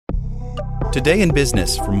Today in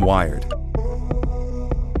Business from Wired.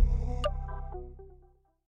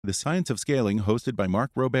 The Science of Scaling, hosted by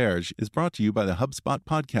Mark Roberge, is brought to you by the HubSpot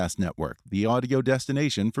Podcast Network, the audio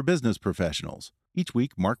destination for business professionals. Each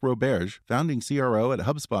week, Mark Roberge, founding CRO at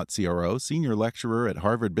HubSpot CRO, senior lecturer at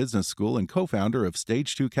Harvard Business School, and co-founder of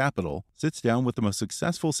Stage 2 Capital, sits down with the most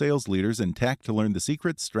successful sales leaders in tech to learn the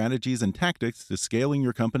secrets, strategies, and tactics to scaling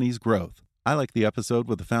your company's growth. I like the episode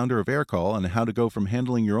with the founder of Aircall on how to go from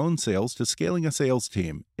handling your own sales to scaling a sales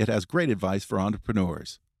team. It has great advice for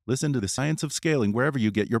entrepreneurs. Listen to The Science of Scaling wherever you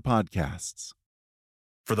get your podcasts.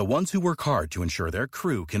 For the ones who work hard to ensure their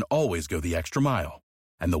crew can always go the extra mile,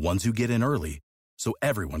 and the ones who get in early so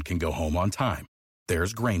everyone can go home on time,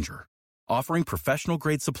 there's Grainger, offering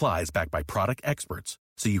professional-grade supplies backed by product experts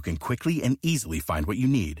so you can quickly and easily find what you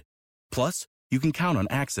need. Plus, you can count on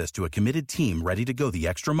access to a committed team ready to go the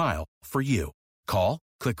extra mile for you. Call,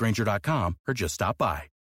 click Grainger.com, or just stop by.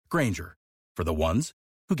 Grainger, for the ones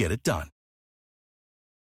who get it done.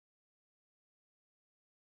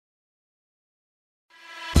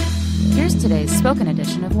 Here's today's spoken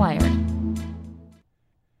edition of Wired.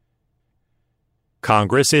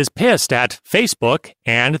 Congress is pissed at Facebook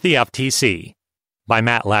and the FTC, by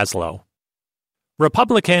Matt Laszlo.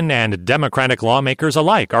 Republican and Democratic lawmakers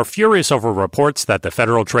alike are furious over reports that the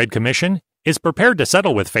Federal Trade Commission is prepared to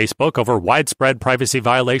settle with Facebook over widespread privacy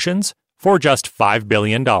violations for just $5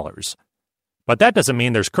 billion. But that doesn't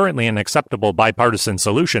mean there's currently an acceptable bipartisan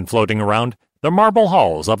solution floating around the marble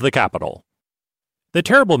halls of the Capitol. The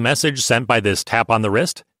terrible message sent by this tap on the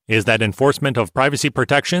wrist is that enforcement of privacy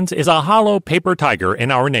protections is a hollow paper tiger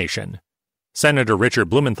in our nation. Senator Richard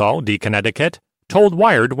Blumenthal, D. Connecticut, told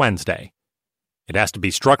Wired Wednesday. It has to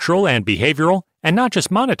be structural and behavioral and not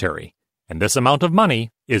just monetary, and this amount of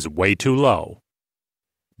money is way too low.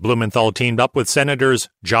 Blumenthal teamed up with Senators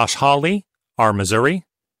Josh Hawley, R. Missouri,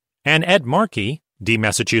 and Ed Markey, D.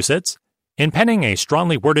 Massachusetts, in penning a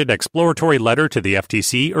strongly worded exploratory letter to the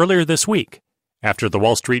FTC earlier this week, after the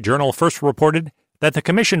Wall Street Journal first reported that the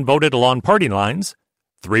commission voted along party lines,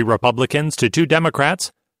 3 Republicans to 2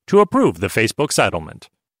 Democrats, to approve the Facebook settlement.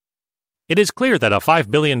 It is clear that a $5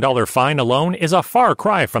 billion fine alone is a far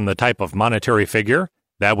cry from the type of monetary figure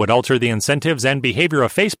that would alter the incentives and behavior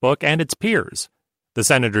of Facebook and its peers, the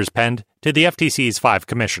senators penned to the FTC's 5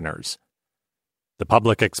 commissioners. The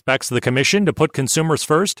public expects the commission to put consumers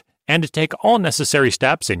first and to take all necessary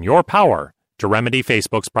steps in your power to remedy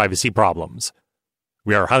Facebook's privacy problems.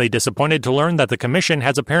 We are highly disappointed to learn that the Commission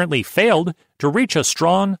has apparently failed to reach a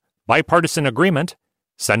strong, bipartisan agreement,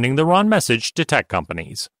 sending the wrong message to tech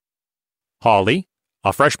companies. Hawley,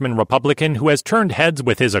 a freshman Republican who has turned heads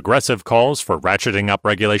with his aggressive calls for ratcheting up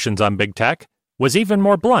regulations on big tech, was even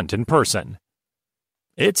more blunt in person.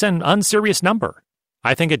 It's an unserious number.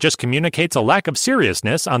 I think it just communicates a lack of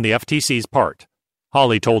seriousness on the FTC's part,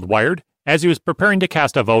 Hawley told Wired as he was preparing to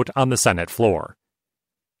cast a vote on the Senate floor.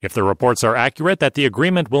 If the reports are accurate that the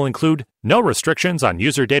agreement will include no restrictions on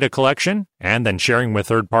user data collection and then sharing with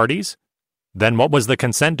third parties, then what was the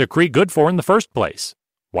consent decree good for in the first place?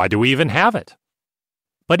 Why do we even have it?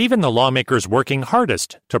 But even the lawmakers working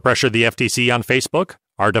hardest to pressure the FTC on Facebook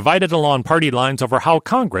are divided along party lines over how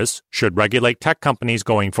Congress should regulate tech companies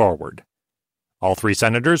going forward. All 3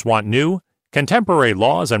 senators want new, contemporary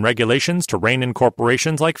laws and regulations to rein in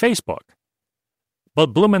corporations like Facebook.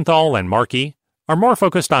 But Blumenthal and Markey are more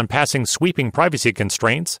focused on passing sweeping privacy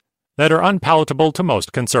constraints that are unpalatable to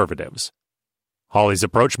most conservatives. Hawley's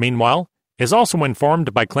approach, meanwhile, is also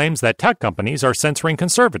informed by claims that tech companies are censoring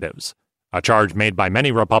conservatives, a charge made by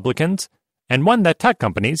many Republicans, and one that tech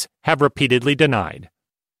companies have repeatedly denied.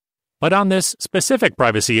 But on this specific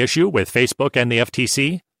privacy issue with Facebook and the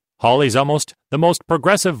FTC, Hawley's almost the most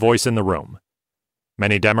progressive voice in the room.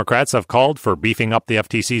 Many Democrats have called for beefing up the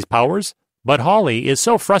FTC's powers, but Hawley is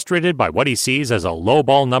so frustrated by what he sees as a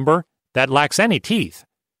lowball number that lacks any teeth.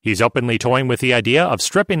 He's openly toying with the idea of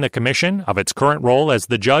stripping the commission of its current role as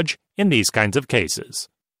the judge in these kinds of cases.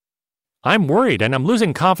 I'm worried and I'm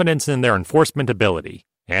losing confidence in their enforcement ability,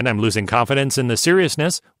 and I'm losing confidence in the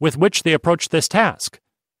seriousness with which they approach this task.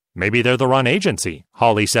 Maybe they're the wrong agency,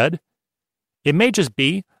 Hawley said. It may just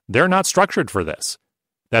be they're not structured for this,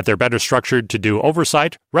 that they're better structured to do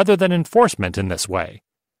oversight rather than enforcement in this way.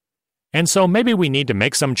 And so maybe we need to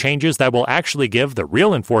make some changes that will actually give the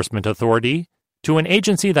real enforcement authority to an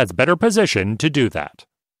agency that's better positioned to do that.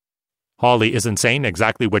 Hawley isn't saying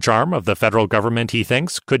exactly which arm of the federal government he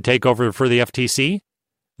thinks could take over for the FTC,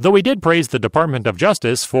 though he did praise the Department of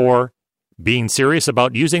Justice for being serious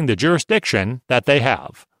about using the jurisdiction that they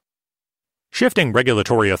have. Shifting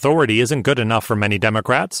regulatory authority isn't good enough for many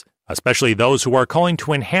Democrats, especially those who are calling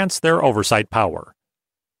to enhance their oversight power.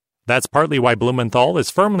 that's partly why Blumenthal is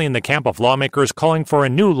firmly in the camp of lawmakers calling for a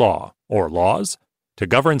new law, or laws, to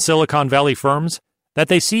govern Silicon Valley firms that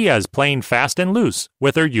they see as playing fast and loose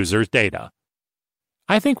with their users' data.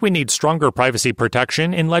 I think we need stronger privacy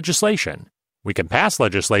protection in legislation. We can pass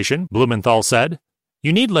legislation, Blumenthal said.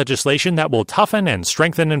 You need legislation that will toughen and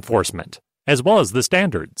strengthen enforcement, as well as the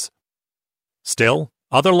standards. Still,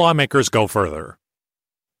 other lawmakers go further.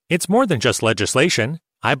 It's more than just legislation.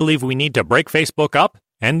 I believe we need to break Facebook up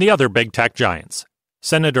and the other big tech giants,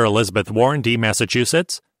 Senator Elizabeth Warren, D.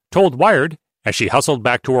 Massachusetts, told Wired as she hustled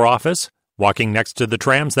back to her office, walking next to the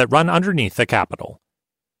trams that run underneath the Capitol.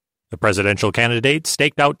 The presidential candidate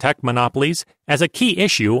staked out tech monopolies as a key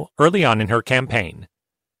issue early on in her campaign.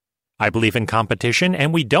 I believe in competition,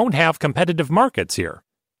 and we don't have competitive markets here.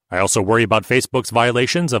 I also worry about Facebook's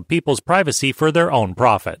violations of people's privacy for their own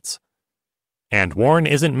profits. And Warren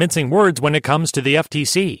isn't mincing words when it comes to the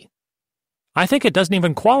FTC. I think it doesn't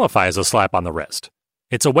even qualify as a slap on the wrist.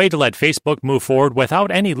 It's a way to let Facebook move forward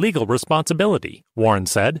without any legal responsibility, Warren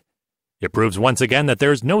said. It proves once again that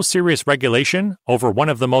there's no serious regulation over one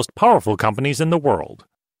of the most powerful companies in the world.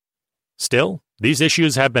 Still, these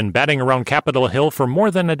issues have been batting around Capitol Hill for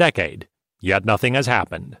more than a decade, yet nothing has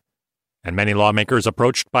happened. And many lawmakers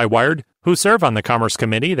approached by Wired, who serve on the Commerce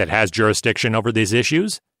Committee that has jurisdiction over these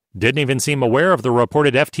issues, didn't even seem aware of the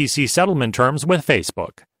reported FTC settlement terms with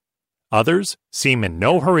Facebook. Others seem in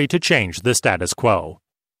no hurry to change the status quo.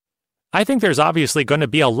 I think there's obviously going to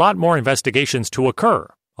be a lot more investigations to occur,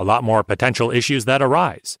 a lot more potential issues that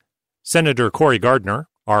arise. Senator Cory Gardner,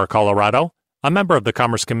 R. Colorado, a member of the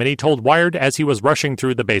Commerce Committee, told Wired as he was rushing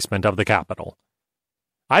through the basement of the Capitol.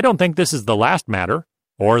 I don't think this is the last matter,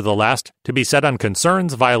 or the last to be set on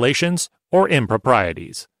concerns, violations, or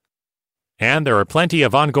improprieties. And there are plenty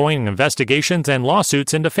of ongoing investigations and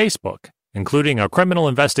lawsuits into Facebook, including a criminal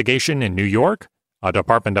investigation in New York, a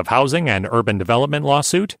Department of Housing and Urban Development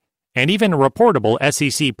lawsuit, and even a reportable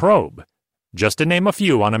SEC probe, just to name a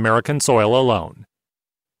few on American soil alone.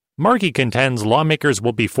 Markey contends lawmakers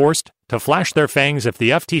will be forced to flash their fangs if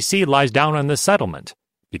the FTC lies down on this settlement,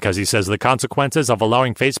 because he says the consequences of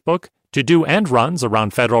allowing Facebook to do end runs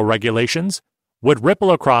around federal regulations would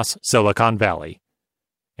ripple across Silicon Valley.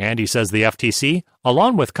 And he says the FTC,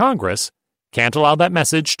 along with Congress, can't allow that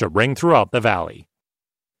message to ring throughout the valley.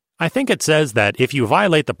 I think it says that if you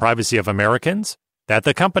violate the privacy of Americans, that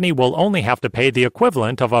the company will only have to pay the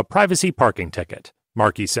equivalent of a privacy parking ticket,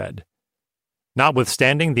 Markey said.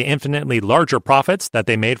 Notwithstanding the infinitely larger profits that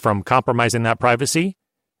they made from compromising that privacy,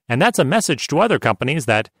 and that's a message to other companies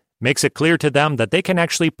that makes it clear to them that they can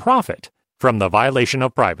actually profit from the violation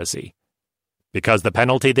of privacy, because the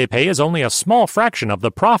penalty they pay is only a small fraction of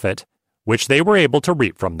the profit which they were able to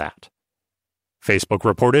reap from that. Facebook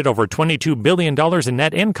reported over $22 billion in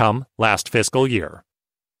net income last fiscal year.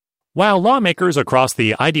 While lawmakers across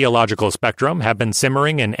the ideological spectrum have been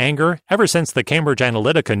simmering in anger ever since the Cambridge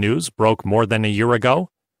Analytica news broke more than a year ago,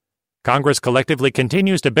 Congress collectively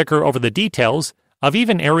continues to bicker over the details of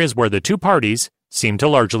even areas where the two parties seem to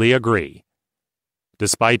largely agree.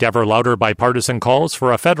 Despite ever louder bipartisan calls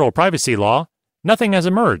for a federal privacy law, nothing has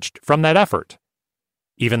emerged from that effort.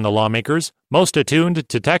 Even the lawmakers most attuned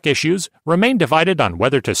to tech issues remain divided on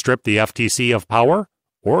whether to strip the FTC of power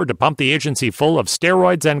or to pump the agency full of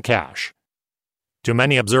steroids and cash. To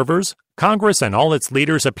many observers, Congress and all its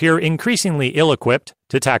leaders appear increasingly ill-equipped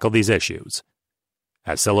to tackle these issues.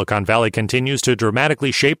 As Silicon Valley continues to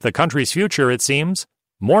dramatically shape the country's future, it seems,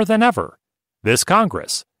 more than ever, this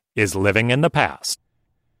Congress is living in the past.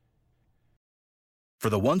 For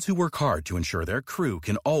the ones who work hard to ensure their crew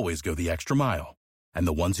can always go the extra mile, and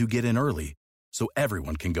the ones who get in early so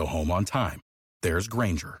everyone can go home on time, there's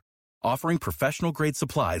Grainger, offering professional-grade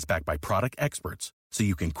supplies backed by product experts so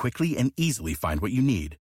you can quickly and easily find what you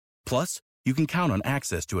need. Plus, you can count on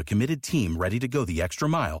access to a committed team ready to go the extra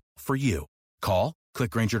mile for you. Call,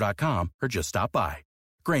 click Grainger.com, or just stop by.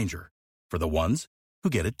 Grainger, for the ones who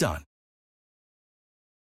get it done.